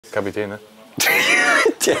Kapitän, ne?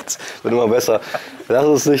 Jetzt wird immer besser. Lass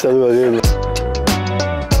uns nicht darüber reden.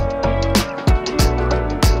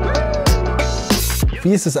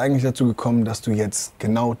 Wie ist es eigentlich dazu gekommen, dass du jetzt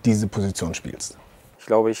genau diese Position spielst? Ich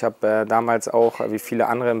glaube, ich habe damals auch, wie viele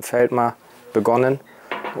andere im Feld mal, begonnen.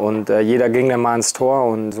 Und jeder ging dann mal ins Tor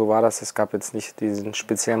und so war das. Es gab jetzt nicht diesen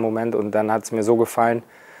speziellen Moment. Und dann hat es mir so gefallen,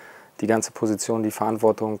 die ganze Position, die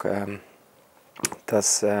Verantwortung,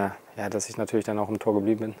 dass ich natürlich dann auch im Tor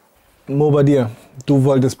geblieben bin. Mo, bei dir, du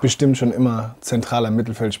wolltest bestimmt schon immer zentraler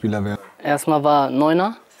Mittelfeldspieler werden. Erstmal war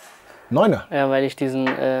Neuner. Neuner? Ja, weil ich diesen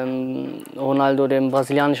Ronaldo, den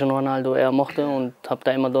brasilianischen Ronaldo, eher mochte und habe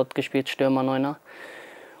da immer dort gespielt, Stürmer, Neuner.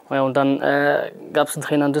 Ja, und dann gab es einen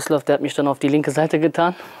Trainer in Düsseldorf, der hat mich dann auf die linke Seite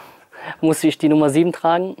getan. Musste ich die Nummer 7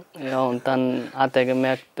 tragen. Ja, und dann hat er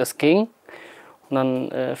gemerkt, das ging. Und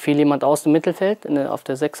dann fiel jemand aus dem Mittelfeld auf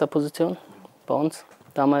der 6er-Position bei uns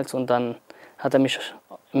damals. Und dann hat er mich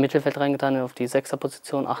im Mittelfeld reingetan auf die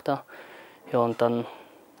 6er-Position, 8er. Ja, und dann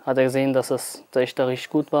hat er gesehen, dass ich da richtig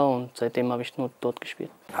gut war. Und seitdem habe ich nur dort gespielt.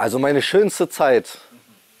 Also meine schönste Zeit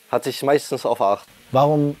hatte ich meistens auf 8.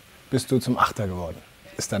 Warum bist du zum Achter geworden?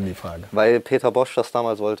 Ist dann die Frage. Weil Peter Bosch das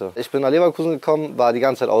damals wollte. Ich bin nach Leverkusen gekommen, war die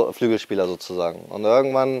ganze Zeit Flügelspieler sozusagen. Und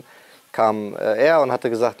irgendwann kam er und hatte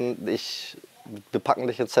gesagt, wir packen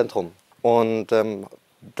dich ins Zentrum. Und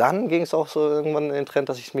dann ging es auch so irgendwann in den Trend,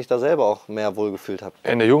 dass ich mich da selber auch mehr wohlgefühlt habe.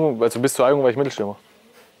 In der Jugend, also bis zur A-Jugend war ich Mittelstürmer.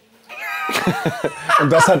 Und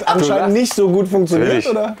das hat anscheinend nicht so gut funktioniert,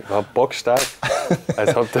 oder? Ich war bockstark.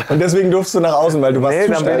 Und deswegen durfst du nach außen, weil du warst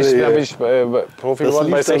zu dann bin ich Profi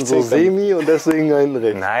geworden bei 60. So semi und deswegen da hinten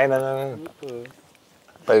rechts. Nein.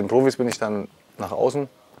 Bei den Profis bin ich dann nach außen.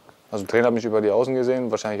 Also der Trainer hat mich über die Außen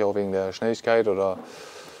gesehen, wahrscheinlich auch wegen der Schnelligkeit oder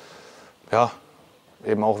ja,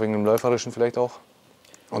 eben auch wegen dem Läuferischen vielleicht auch.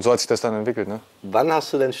 Und so hat sich das dann entwickelt, ne? Wann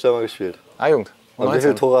hast du denn Stürmer gespielt? A-Jugend. Und wie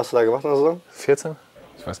viele Tore hast du da gemacht in der Saison? 14.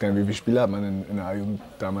 Ich weiß gar nicht, wie viele Spiele hat man in der A-Jugend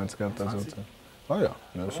damals gehabt? Also, ja,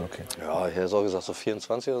 ist okay. Ja, ich hätte auch gesagt, so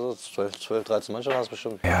 24 oder so, 12, 13 Mannschaften hast du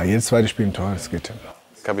bestimmt. Ja, jedes zweite Spiel ein Tor, das geht hin.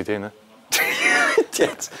 Kapitän, ne?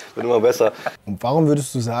 Jetzt wird immer besser. Und warum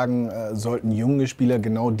würdest du sagen, sollten junge Spieler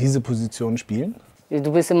genau diese Position spielen?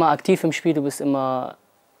 Du bist immer aktiv im Spiel, du bist immer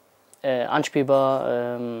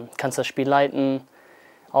anspielbar, kannst das Spiel leiten,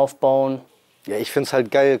 aufbauen. Ja, ich finde es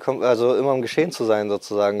halt geil, also immer im Geschehen zu sein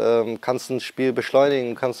sozusagen. Kannst ein Spiel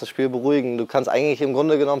beschleunigen, kannst das Spiel beruhigen. Du kannst eigentlich im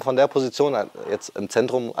Grunde genommen von der Position, jetzt im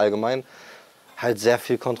Zentrum allgemein, halt sehr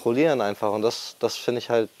viel kontrollieren einfach. Und das finde ich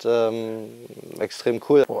halt extrem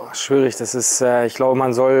cool. Boah, schwierig. Das ist, ich glaube,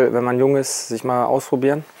 man soll, wenn man jung ist, sich mal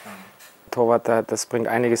ausprobieren. Torwart, das bringt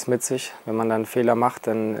einiges mit sich. Wenn man dann einen Fehler macht,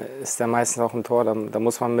 dann ist der meistens auch ein Tor. Da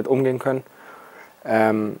muss man mit umgehen können.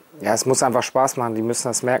 Ja, es muss einfach Spaß machen. Die müssen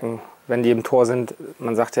das merken, wenn die im Tor sind.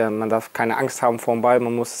 Man sagt ja, man darf keine Angst haben vor dem Ball.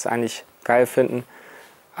 Man muss es eigentlich geil finden,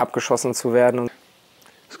 abgeschossen zu werden.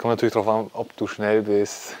 Es kommt natürlich darauf an, ob du schnell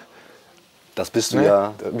bist. Das bist du Ne?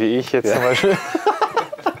 ja. Wie ich jetzt zum Beispiel.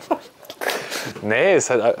 Nee, es ist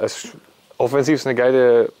halt, offensiv ist eine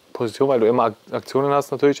geile Position, weil du immer Aktionen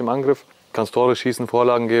hast natürlich im Angriff. Kannst Tore schießen,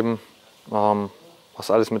 Vorlagen geben,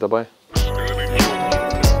 hast alles mit dabei.